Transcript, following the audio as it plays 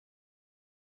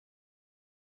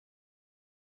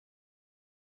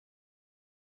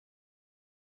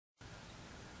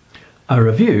A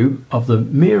review of the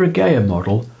Miragaia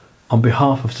model on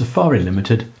behalf of Safari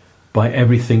Limited by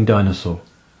Everything Dinosaur.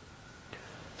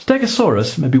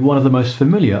 Stegosaurus may be one of the most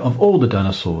familiar of all the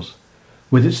dinosaurs,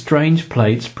 with its strange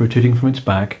plates protruding from its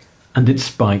back and its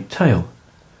spiked tail.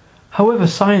 However,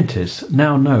 scientists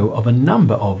now know of a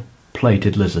number of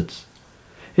plated lizards.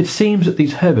 It seems that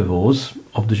these herbivores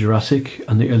of the Jurassic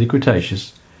and the early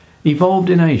Cretaceous evolved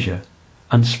in Asia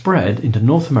and spread into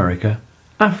North America,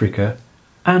 Africa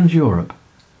and Europe.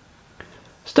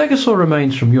 Stegosaur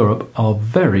remains from Europe are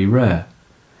very rare.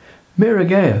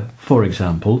 Miragaia, for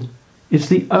example, is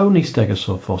the only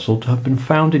stegosaur fossil to have been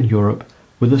found in Europe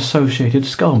with associated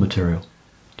skull material,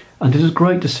 and it is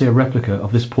great to see a replica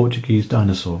of this Portuguese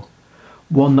dinosaur,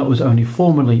 one that was only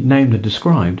formally named and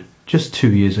described just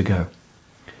 2 years ago.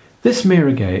 This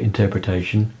Miragaia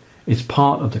interpretation is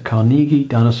part of the Carnegie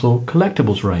Dinosaur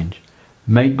Collectibles range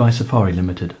made by Safari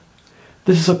Limited.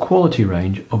 This is a quality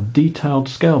range of detailed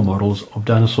scale models of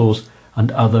dinosaurs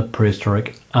and other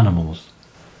prehistoric animals.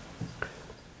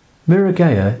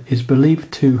 Miragaia is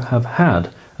believed to have had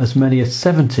as many as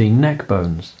 17 neck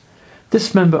bones.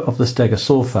 This member of the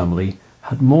Stegosaur family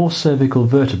had more cervical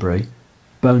vertebrae,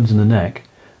 bones in the neck,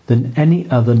 than any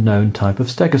other known type of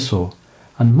stegosaur,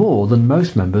 and more than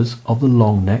most members of the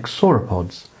long-necked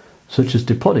sauropods, such as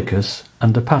Diplodocus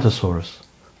and Apatosaurus.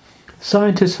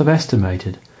 Scientists have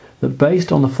estimated that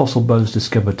based on the fossil bones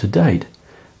discovered to date,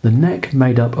 the neck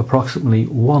made up approximately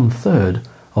 1/3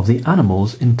 of the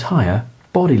animal's entire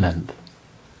body length.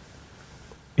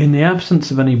 In the absence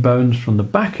of any bones from the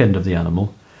back end of the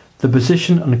animal, the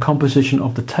position and composition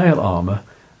of the tail armour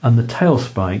and the tail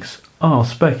spikes are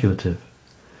speculative.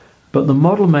 But the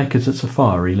model makers at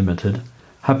Safari Limited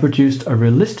have produced a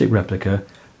realistic replica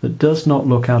that does not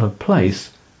look out of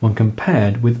place when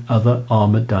compared with other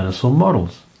armoured dinosaur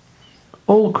models.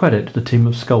 All credit to the team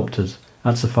of sculptors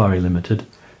at Safari Limited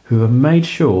who have made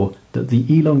sure that the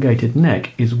elongated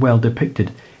neck is well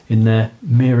depicted in their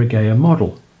Miragaia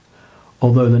model,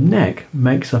 although the neck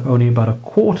makes up only about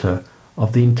 1/4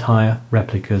 of the entire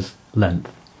replica's length.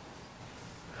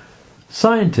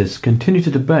 Scientists continue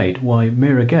to debate why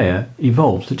Miragaia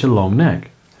evolved such a long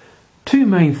neck. Two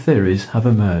main theories have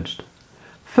emerged.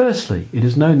 Firstly, it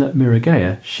is known that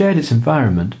Miragaia shared its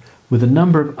environment with a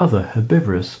number of other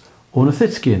herbivorous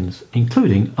ornithischians,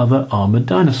 including other armoured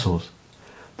dinosaurs.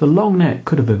 The long neck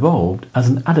could have evolved as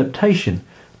an adaptation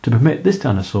to permit this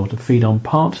dinosaur to feed on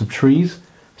parts of trees,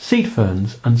 seed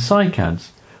ferns and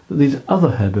cycads that these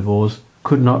other herbivores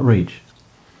could not reach.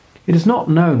 It is not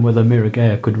known whether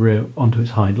Miragaia could rear onto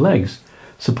its hind legs,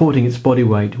 supporting its body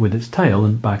weight with its tail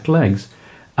and back legs,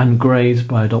 and graze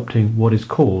by adopting what is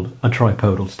called a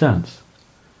tripodal stance.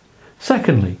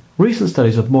 Secondly, recent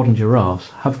studies of modern giraffes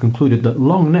have concluded that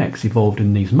long necks evolved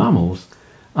in these mammals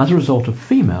as a result of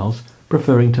females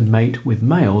preferring to mate with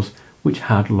males which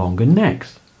had longer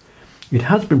necks. It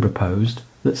has been proposed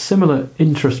that similar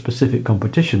intraspecific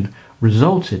competition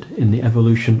resulted in the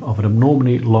evolution of an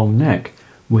abnormally long neck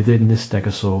within this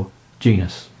stegosaur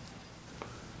genus.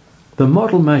 The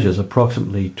model measures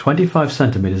approximately 25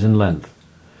 centimeters in length.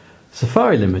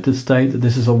 Safari Limited state that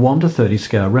this is a 1:30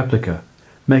 scale replica,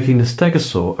 making the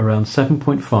stegosaur around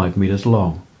 7.5 meters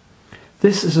long.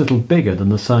 This is a little bigger than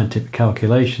the scientific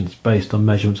calculations based on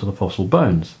measurements of the fossil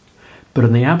bones, but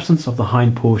in the absence of the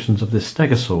hind portions of this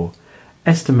stegosaur,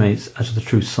 estimates as to the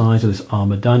true size of this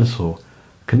armoured dinosaur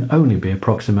can only be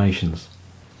approximations.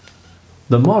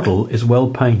 The model is well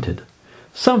painted,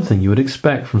 something you would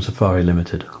expect from Safari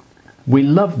Limited. We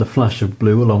love the flash of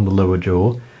blue along the lower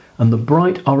jaw and the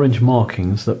bright orange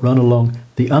markings that run along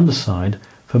the underside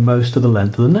for most of the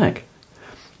length of the neck.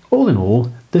 All in all,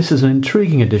 this is an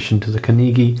intriguing addition to the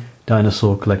Carnegie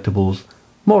Dinosaur Collectibles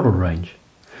model range.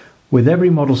 With every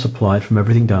model supplied from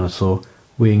Everything Dinosaur,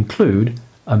 we include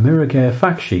a Miragaia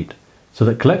fact sheet so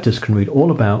that collectors can read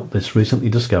all about this recently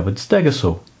discovered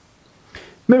stegosaur.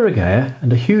 Miragaia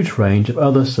and a huge range of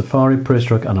other safari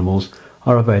prehistoric animals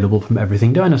are available from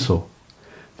Everything Dinosaur,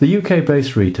 the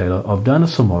UK-based retailer of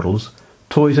dinosaur models,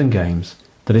 toys and games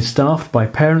that is staffed by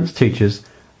parents, teachers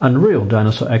and real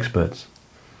dinosaur experts.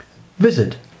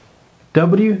 Visit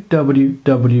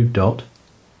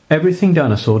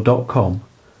www.everythingdinosaur.com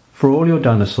for all your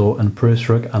dinosaur and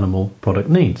prehistoric animal product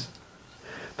needs.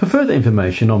 For further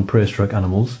information on prehistoric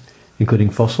animals,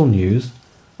 including fossil news,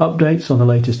 updates on the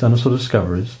latest dinosaur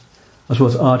discoveries, as well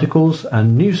as articles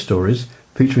and news stories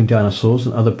featuring dinosaurs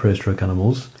and other prehistoric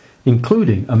animals,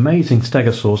 including amazing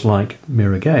stegosaurs like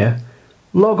Miragaia,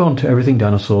 log on to Everything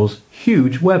Dinosaur's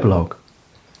huge weblog.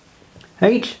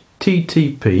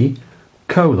 http://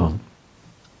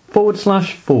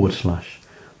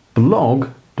 blog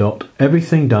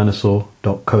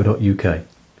www.everythingdinosaur.co.uk.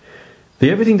 The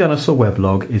Everything Dinosaur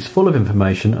weblog is full of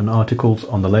information and articles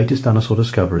on the latest dinosaur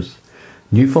discoveries,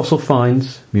 new fossil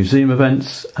finds, museum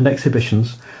events and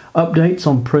exhibitions, updates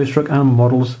on prehistoric animal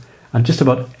models, and just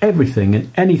about everything and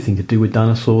anything to do with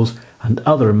dinosaurs and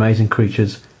other amazing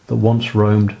creatures that once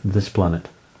roamed this planet.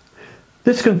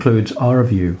 This concludes our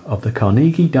review of the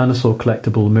Carnegie Dinosaur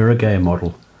Collectible Miragaia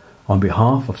model on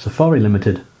behalf of Safari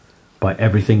Limited by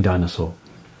Everything Dinosaur.